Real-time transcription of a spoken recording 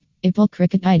IPL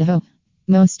Cricket Idaho.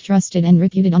 Most trusted and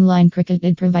reputed online cricket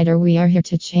ID provider. We are here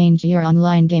to change your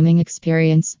online gaming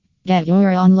experience. Get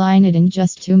your online ID in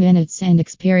just 2 minutes and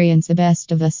experience the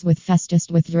best of us with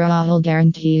fastest withdrawal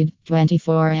guaranteed.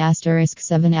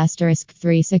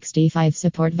 24*7*365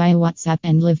 support via WhatsApp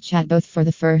and live chat both for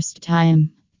the first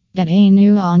time. Get a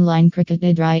new online cricket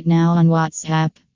ID right now on WhatsApp.